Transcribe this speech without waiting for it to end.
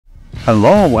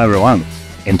Hello everyone!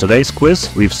 In today's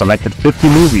quiz, we've selected 50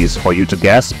 movies for you to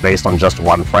guess based on just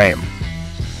one frame.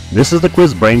 This is the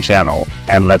Quiz Brain channel,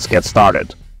 and let's get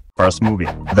started. First movie: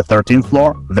 The 13th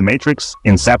Floor, The Matrix,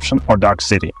 Inception or Dark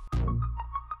City.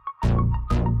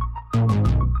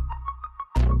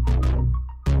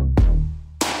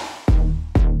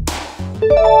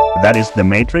 That is The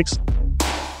Matrix.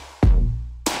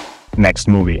 Next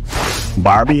movie: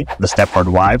 Barbie, The Stepford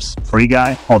Wives, Free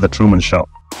Guy or The Truman Show.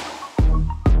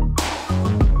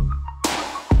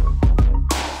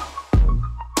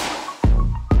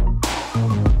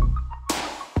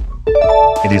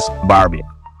 It is Barbie.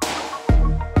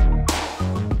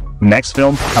 Next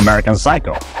film: American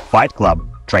Psycho, Fight Club,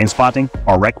 Trainspotting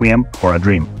or Requiem for a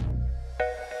Dream.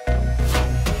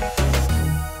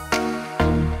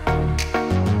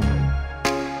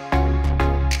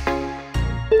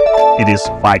 It is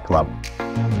Fight Club.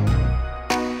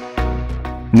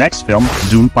 Next film: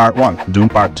 Dune Part 1, Dune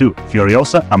Part 2,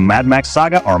 Furiosa, A Mad Max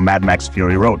Saga or Mad Max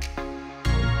Fury Road.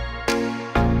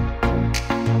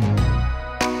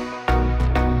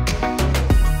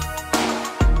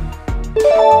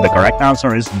 The correct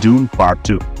answer is Dune Part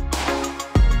 2.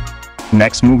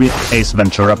 Next movie: Ace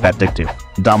Ventura Pet Detective,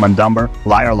 Dumb and Dumber,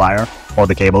 Liar Liar or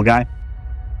The Cable Guy.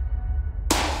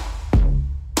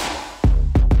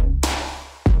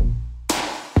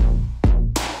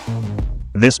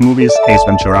 This movie is Ace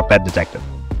Ventura Pet Detective.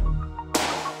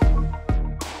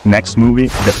 Next movie: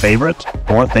 The Favorite,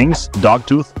 Poor Things,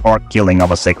 Dogtooth or Killing of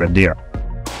a Sacred Deer.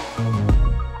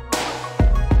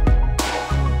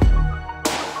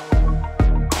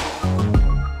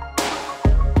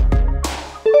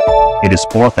 It is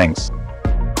Poor Things.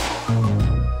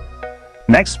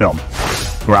 Next film: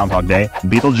 Groundhog Day,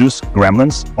 Beetlejuice,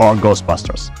 Gremlins or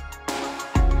Ghostbusters.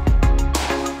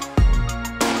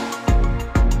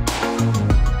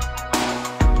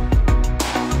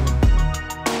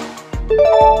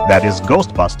 That is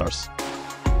Ghostbusters.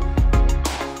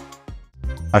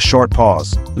 A short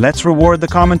pause. Let's reward the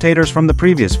commentators from the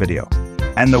previous video.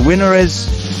 And the winner is...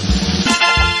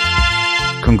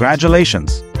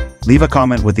 Congratulations! Leave a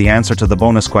comment with the answer to the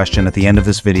bonus question at the end of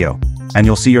this video, and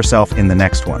you'll see yourself in the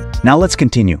next one. Now let's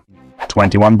continue.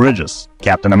 21 Bridges,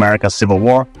 Captain America Civil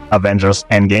War, Avengers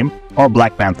Endgame or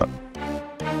Black Panther.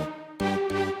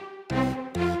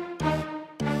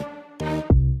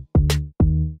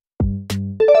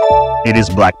 It is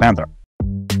Black Panther.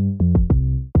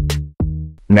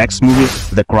 Next movie: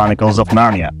 The Chronicles of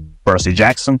Narnia, Percy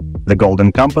Jackson, The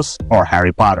Golden Compass or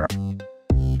Harry Potter.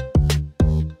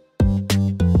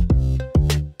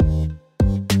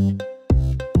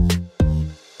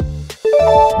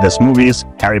 This movie is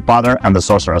Harry Potter and the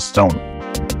Sorcerer's Stone.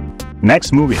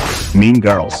 Next movie: Mean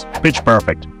Girls, Pitch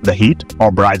Perfect, The Heat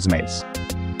or Bridesmaids.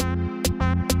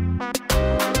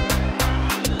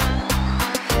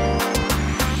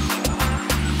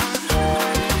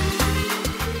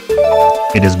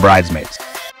 It is Bridesmaids.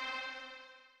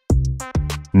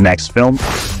 Next film: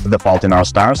 The Fault in Our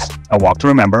Stars, A Walk to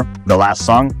Remember, The Last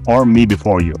Song or Me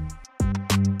Before You.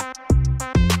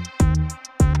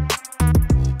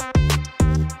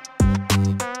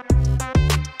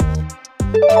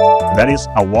 That is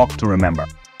A Walk to Remember.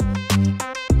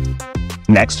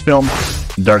 Next film: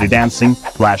 Dirty Dancing,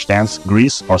 Flashdance,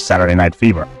 Grease or Saturday Night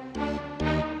Fever.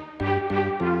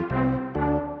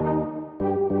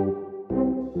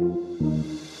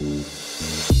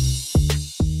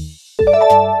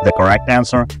 The correct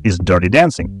answer is Dirty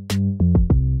Dancing.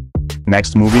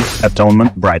 Next movie: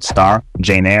 Atonement, Bright Star,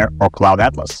 Jane Eyre or Cloud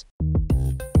Atlas.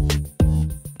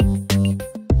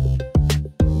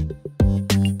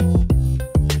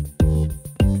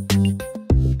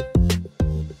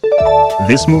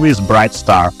 This movie is Bright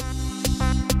Star.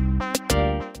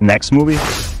 Next movie: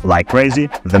 Like Crazy,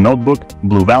 The Notebook,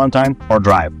 Blue Valentine or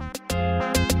Drive.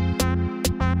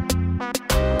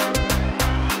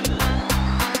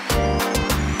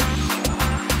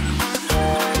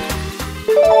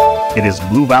 It is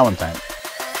Blue Valentine.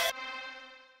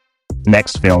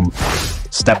 Next film: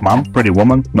 Stepmom, Pretty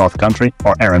Woman, North Country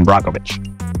or Erin Brockovich.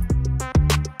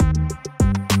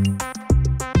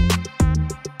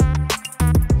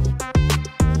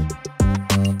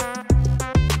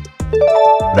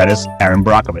 That is Erin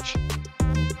Brockovich.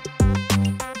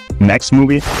 Next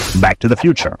movie: Back to the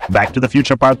Future, Back to the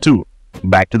Future Part 2,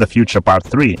 Back to the Future Part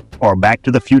 3 or Back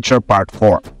to the Future Part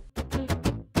 4.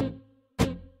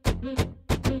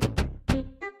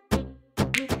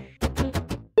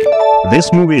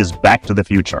 This movie is Back to the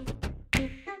Future.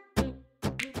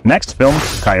 Next film: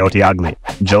 Coyote Ugly,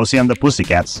 Josie and the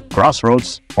Pussycats,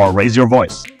 Crossroads or Raise Your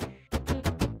Voice.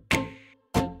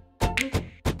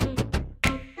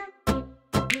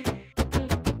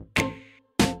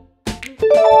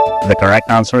 The correct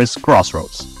answer is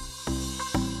Crossroads.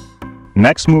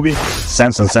 Next movie,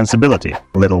 Sense and Sensibility,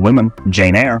 Little Women,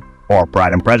 Jane Eyre, or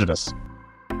Pride and Prejudice.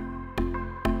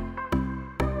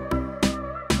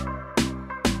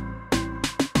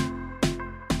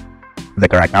 The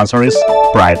correct answer is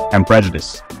Pride and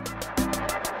Prejudice.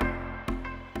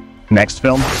 Next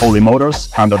film, Holy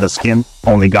Motors, Under the Skin,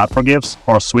 Only God Forgives,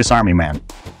 or Swiss Army Man.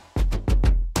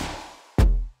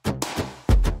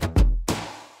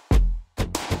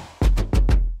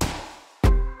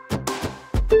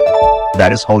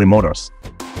 That is Holy Motors.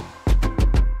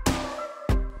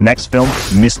 Next film,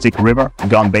 Mystic River,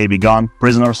 Gone Baby Gone,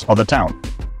 Prisoners of the Town.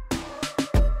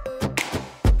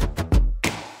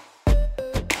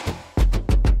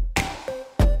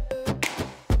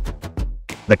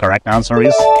 The correct answer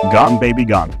is Gone Baby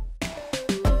Gone.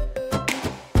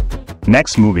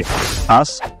 Next movie,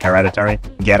 Us, Hereditary,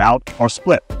 Get Out, or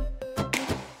Split.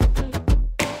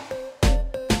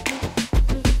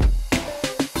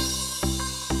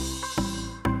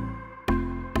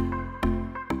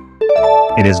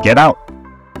 It is Get Out.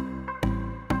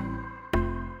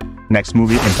 Next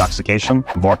movie, Intoxication,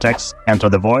 Vortex, Enter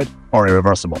the Void, or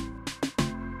Irreversible.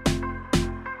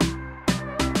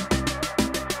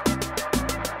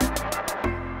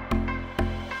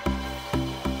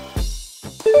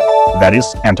 That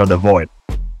is Enter the Void.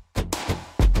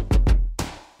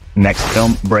 Next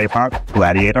film, Braveheart,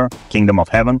 Gladiator, Kingdom of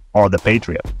Heaven, or The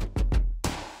Patriot.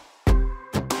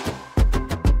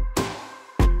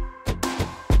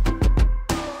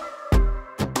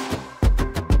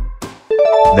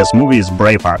 This movie is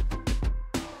Braveheart.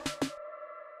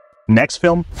 Next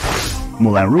film,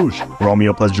 Moulin Rouge,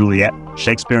 Romeo plus Juliet,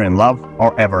 Shakespeare in Love,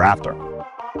 or Ever After.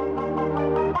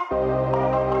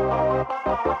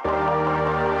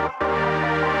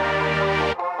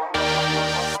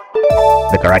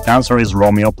 The correct answer is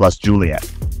Romeo plus Juliet.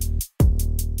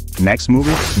 Next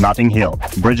movie, Notting Hill,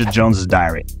 Bridget Jones's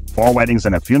Diary, Four Weddings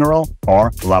and a Funeral,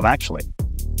 or Love Actually.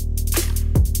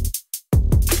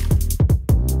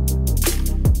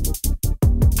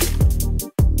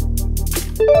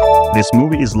 This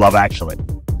movie is Love Actually.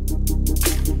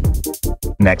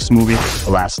 Next movie,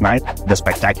 Last Night, The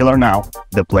Spectacular Now,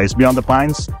 The Place Beyond the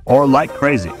Pines, or Like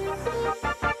Crazy.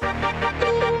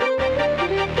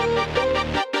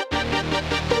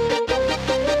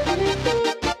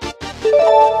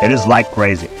 It is Like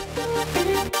Crazy.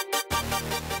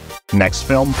 Next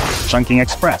film, Chungking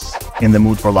Express, In the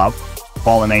Mood for Love,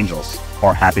 Fallen Angels,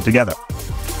 or Happy Together.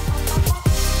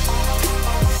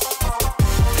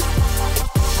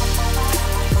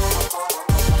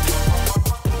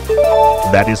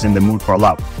 That is In the Mood for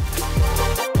Love.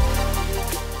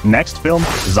 Next film,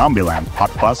 Zombieland, Hot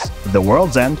Fuzz, The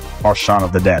World's End, or Shaun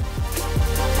of the Dead.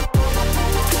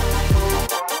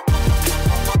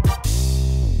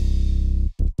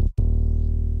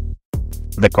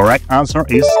 The correct answer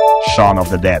is Shaun of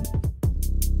the Dead.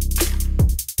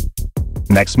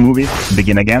 Next movie,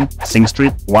 Begin Again, Sing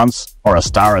Street, Once, or A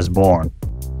Star is Born.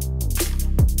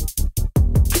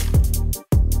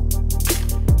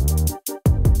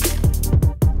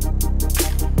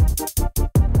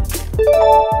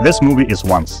 This movie is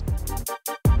Once.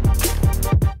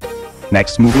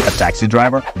 Next movie, A Taxi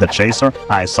Driver, The Chaser,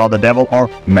 I Saw the Devil, or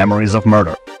Memories of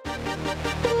Murder.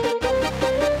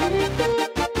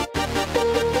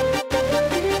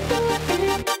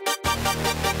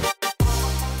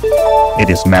 It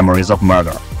is Memories of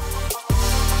Murder.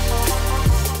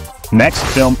 Next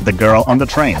film, The Girl on the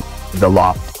Train, The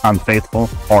Loft, Unfaithful,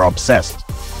 or Obsessed.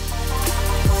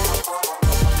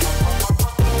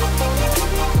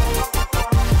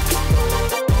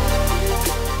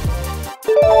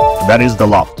 That is The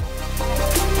Loft.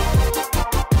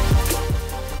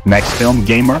 Next film,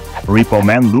 Gamer, Repo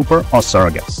Man, Looper, or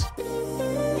Surrogates.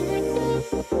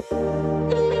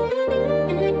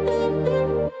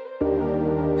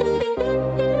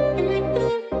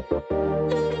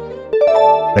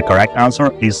 The correct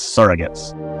answer is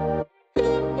Surrogates.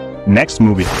 Next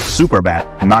movie,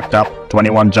 Superbad, Knocked Up,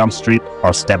 21 Jump Street,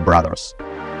 or Step Brothers.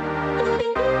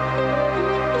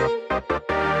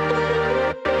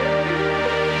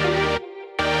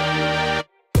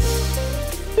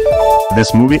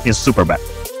 This movie is Superbad.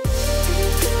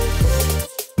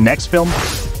 Next film,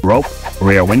 Rope,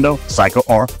 Rear Window, Psycho,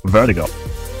 or Vertigo.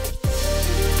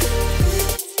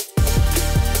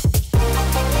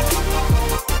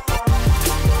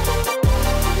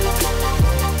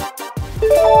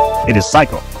 It is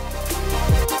Psycho.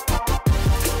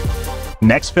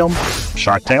 Next film,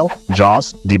 Shark Tale,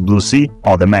 Jaws, Deep Blue Sea,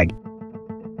 or The Meg.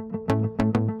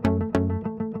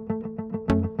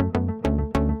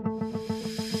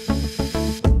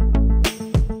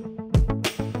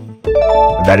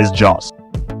 That is Jaws.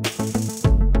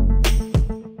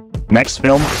 Next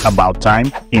film, About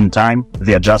Time, In Time,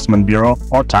 The Adjustment Bureau,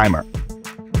 or Timer.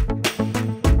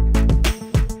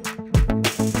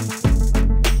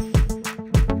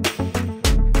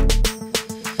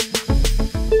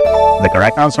 The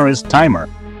correct answer is Timer.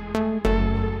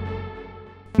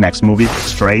 Next movie,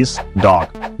 Strays, Dog,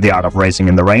 The Art of Racing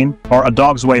in the Rain, or A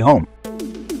Dog's Way Home.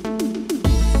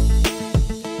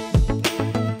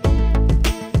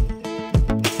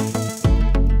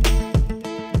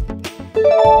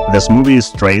 This movie is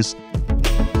Strays.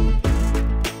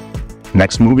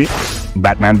 Next movie,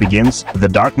 Batman Begins, The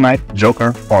Dark Knight,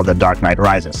 Joker, or The Dark Knight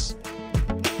Rises.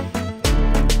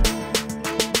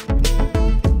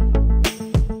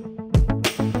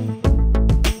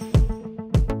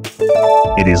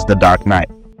 It is The Dark Knight.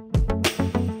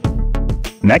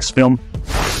 Next film,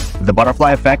 The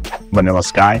Butterfly Effect, Vanilla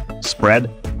Sky,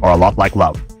 Spread, or A Lot Like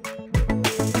Love.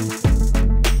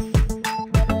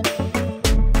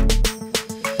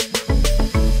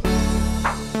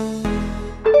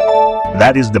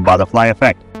 That is The Butterfly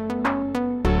Effect.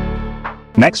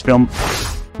 Next film,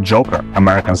 Joker,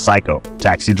 American Psycho,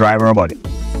 Taxi Driver Body.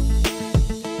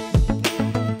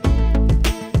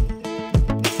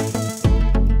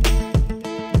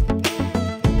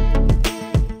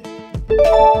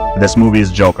 This movie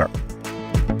is Joker.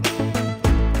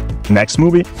 Next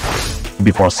movie,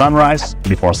 Before Sunrise,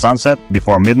 Before Sunset,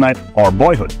 Before Midnight, or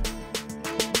Boyhood.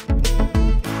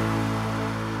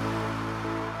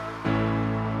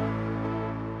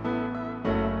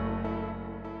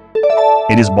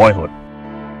 It is Boyhood.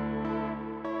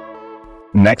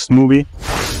 Next movie,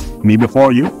 Me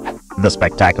Before You, The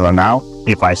Spectacular Now,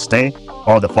 If I Stay,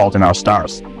 or The Fault in Our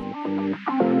Stars.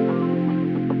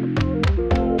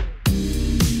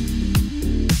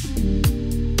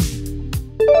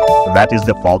 That is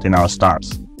The Fault in Our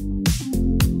Stars.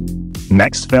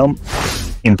 Next film,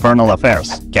 Infernal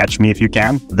Affairs, Catch Me If You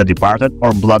Can, The Departed,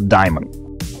 or Blood Diamond.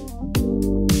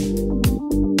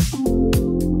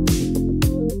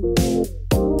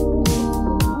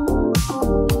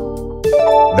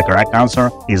 The correct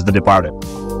answer is The Departed.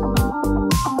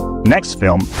 Next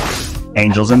film,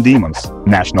 Angels and Demons,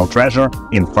 National Treasure,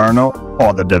 Inferno,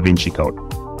 or The Da Vinci Code.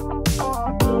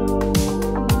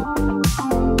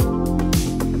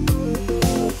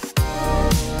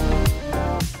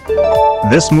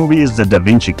 This movie is The Da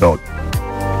Vinci Code.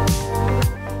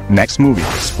 Next movie,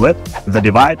 Split, The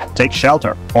Divide, Take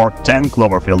Shelter, or 10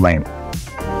 Cloverfield Lane.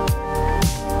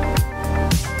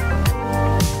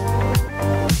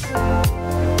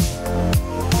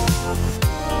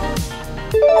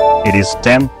 It is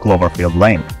 10 Cloverfield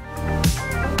Lane.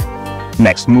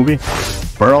 Next movie,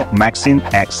 Pearl, Maxine,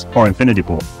 X, or Infinity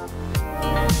Pool.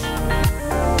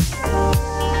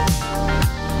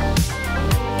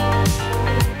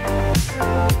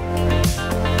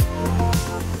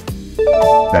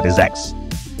 That is X.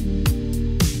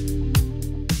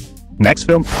 Next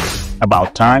film,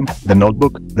 About Time, The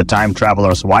Notebook, The Time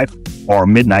Traveler's Wife, or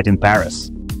Midnight in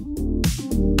Paris.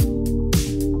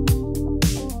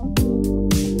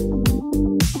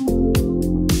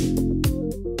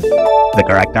 The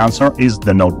correct answer is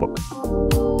The Notebook.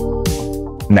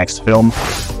 Next film,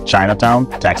 Chinatown,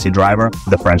 Taxi Driver,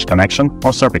 The French Connection,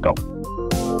 or Serpico.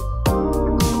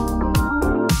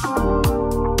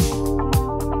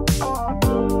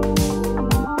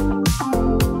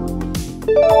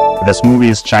 This movie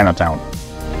is Chinatown.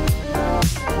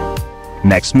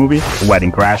 Next movie,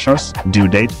 Wedding Crashers, Due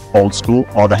Date, Old School,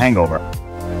 or The Hangover.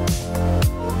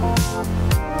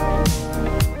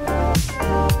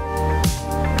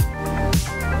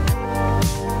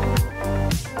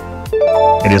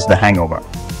 It is The Hangover.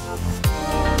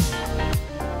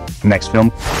 Next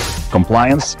film,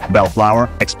 Compliance, Bellflower,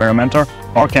 Experimenter,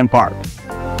 or Ken Park.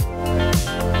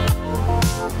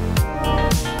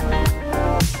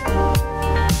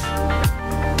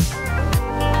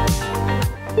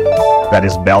 That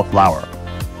is Bellflower.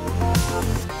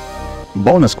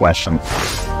 Bonus question.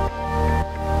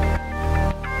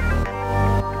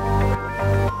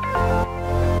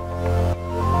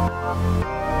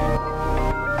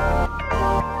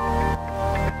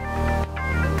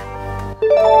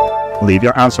 Leave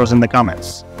your answers in the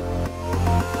comments.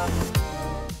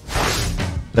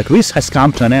 The quiz has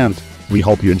come to an end. We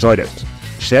hope you enjoyed it.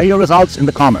 Share your results in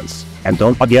the comments and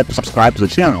don't forget to subscribe to the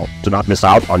channel to not miss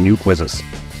out on new quizzes.